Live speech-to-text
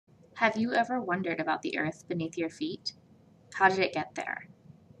Have you ever wondered about the earth beneath your feet? How did it get there?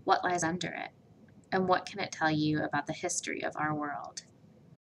 What lies under it? And what can it tell you about the history of our world?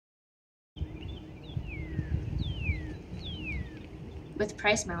 With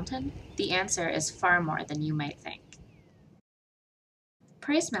Price Mountain, the answer is far more than you might think.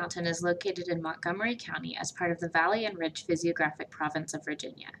 Price Mountain is located in Montgomery County as part of the Valley and Ridge Physiographic Province of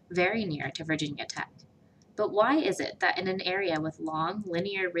Virginia, very near to Virginia Tech. But why is it that in an area with long,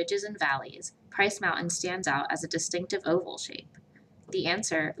 linear ridges and valleys, Price Mountain stands out as a distinctive oval shape? The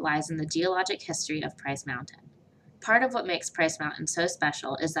answer lies in the geologic history of Price Mountain. Part of what makes Price Mountain so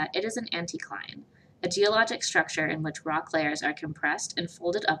special is that it is an anticline, a geologic structure in which rock layers are compressed and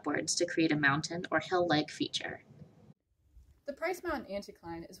folded upwards to create a mountain or hill-like feature. The Price Mountain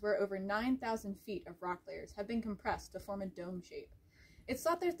anticline is where over 9,000 feet of rock layers have been compressed to form a dome shape. It's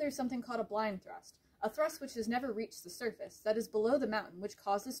thought that there's something called a blind thrust, a thrust which has never reached the surface, that is below the mountain, which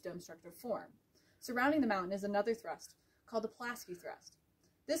caused this dome structure to form. Surrounding the mountain is another thrust, called the Pulaski thrust.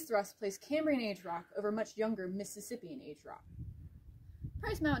 This thrust placed Cambrian Age rock over much younger Mississippian Age rock.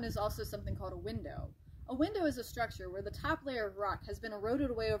 Price Mountain is also something called a window. A window is a structure where the top layer of rock has been eroded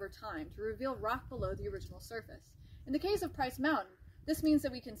away over time to reveal rock below the original surface. In the case of Price Mountain, this means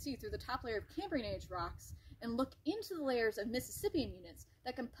that we can see through the top layer of Cambrian Age rocks and look into the layers of Mississippian units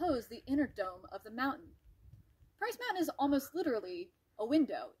that compose the inner dome of the mountain. Price Mountain is almost literally a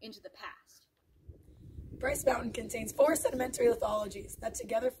window into the past. Price Mountain contains 4 sedimentary lithologies that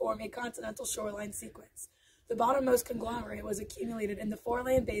together form a continental shoreline sequence. The bottommost conglomerate was accumulated in the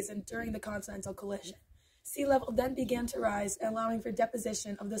foreland basin during the continental collision. Sea level then began to rise, allowing for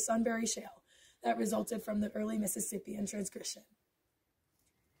deposition of the Sunbury Shale that resulted from the early Mississippian transgression.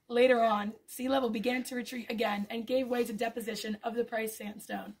 Later on, sea level began to retreat again and gave way to deposition of the Price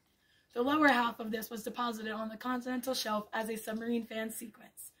sandstone. The lower half of this was deposited on the continental shelf as a submarine fan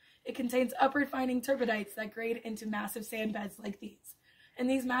sequence. It contains upward-finding turbidites that grade into massive sand beds like these. And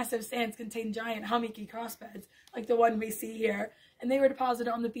these massive sands contain giant hummocky crossbeds like the one we see here, and they were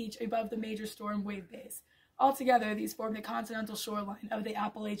deposited on the beach above the major storm wave base. Altogether, these form the continental shoreline of the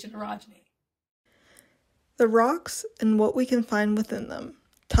Appalachian orogeny. The rocks and what we can find within them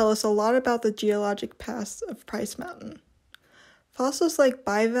tell us a lot about the geologic past of Price Mountain. Fossils like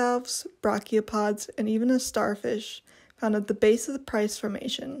bivalves, brachiopods, and even a starfish found at the base of the Price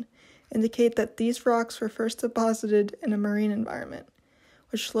Formation indicate that these rocks were first deposited in a marine environment,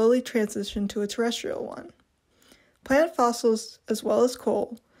 which slowly transitioned to a terrestrial one. Plant fossils, as well as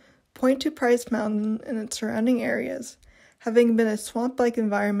coal, point to Price Mountain and its surrounding areas having been a swamp-like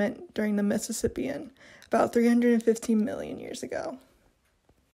environment during the Mississippian about 315 million years ago.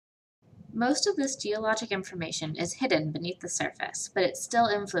 Most of this geologic information is hidden beneath the surface, but it still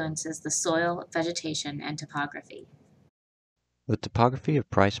influences the soil, vegetation, and topography. The topography of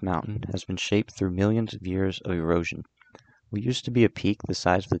Price Mountain has been shaped through millions of years of erosion. What used to be a peak the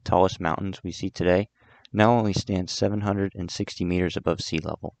size of the tallest mountains we see today now only stands 760 meters above sea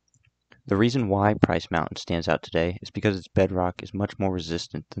level. The reason why Price Mountain stands out today is because its bedrock is much more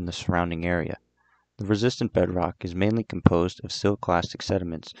resistant than the surrounding area. The resistant bedrock is mainly composed of silicic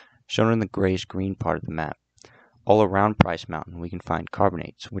sediments shown in the grayish-green part of the map. All around Price Mountain we can find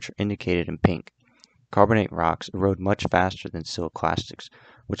carbonates, which are indicated in pink. Carbonate rocks erode much faster than silicics,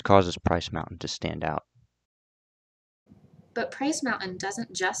 which causes Price Mountain to stand out. But Price Mountain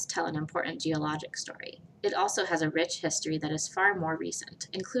doesn't just tell an important geologic story. It also has a rich history that is far more recent,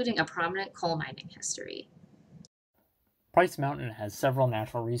 including a prominent coal mining history. Price Mountain has several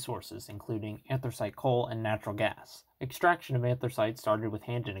natural resources, including anthracite coal and natural gas. Extraction of anthracite started with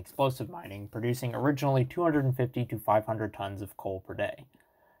hand and explosive mining, producing originally 250 to 500 tons of coal per day.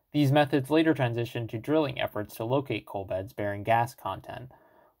 These methods later transitioned to drilling efforts to locate coal beds bearing gas content,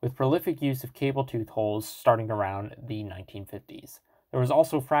 with prolific use of cable-tooth holes starting around the 1950s. There was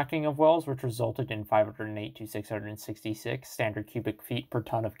also fracking of wells, which resulted in 508 to 666 standard cubic feet per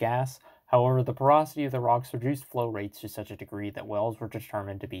ton of gas. However, the porosity of the rocks reduced flow rates to such a degree that wells were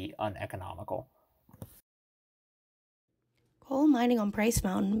determined to be uneconomical. Coal mining on Price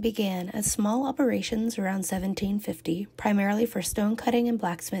Mountain began as small operations around 1750, primarily for stone cutting and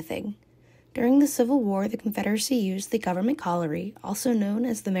blacksmithing. During the Civil War, the Confederacy used the government colliery, also known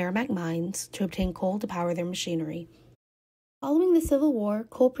as the Merrimack Mines, to obtain coal to power their machinery. Following the Civil War,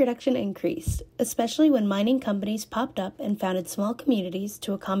 coal production increased, especially when mining companies popped up and founded small communities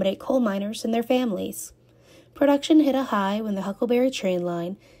to accommodate coal miners and their families. Production hit a high when the Huckleberry Trail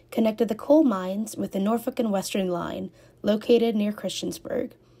line connected the coal mines with the Norfolk and Western line, located near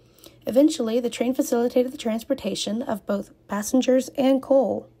Christiansburg. Eventually, the train facilitated the transportation of both passengers and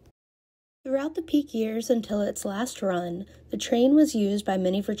coal. Throughout the peak years until its last run, the train was used by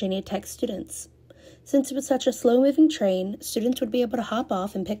many Virginia Tech students. Since it was such a slow-moving train, students would be able to hop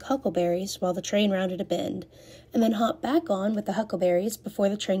off and pick huckleberries while the train rounded a bend, and then hop back on with the huckleberries before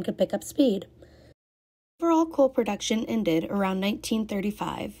the train could pick up speed. Overall coal production ended around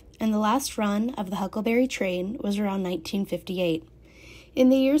 1935, and the last run of the Huckleberry train was around 1958. In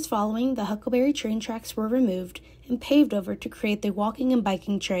the years following, the Huckleberry train tracks were removed and paved over to create the walking and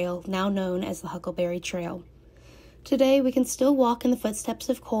biking trail now known as the Huckleberry Trail. Today, we can still walk in the footsteps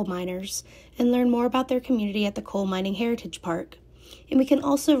of coal miners and learn more about their community at the Coal Mining Heritage Park. And we can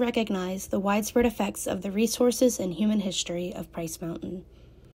also recognize the widespread effects of the resources and human history of Price Mountain.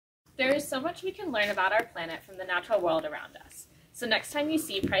 There is so much we can learn about our planet from the natural world around us. So next time you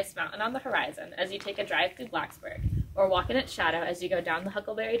see Price Mountain on the horizon as you take a drive through Blacksburg, or walk in its shadow as you go down the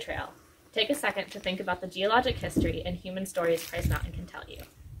Huckleberry Trail, take a second to think about the geologic history and human stories Price Mountain can tell you.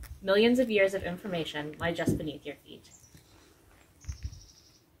 Millions of years of information lie just beneath your feet.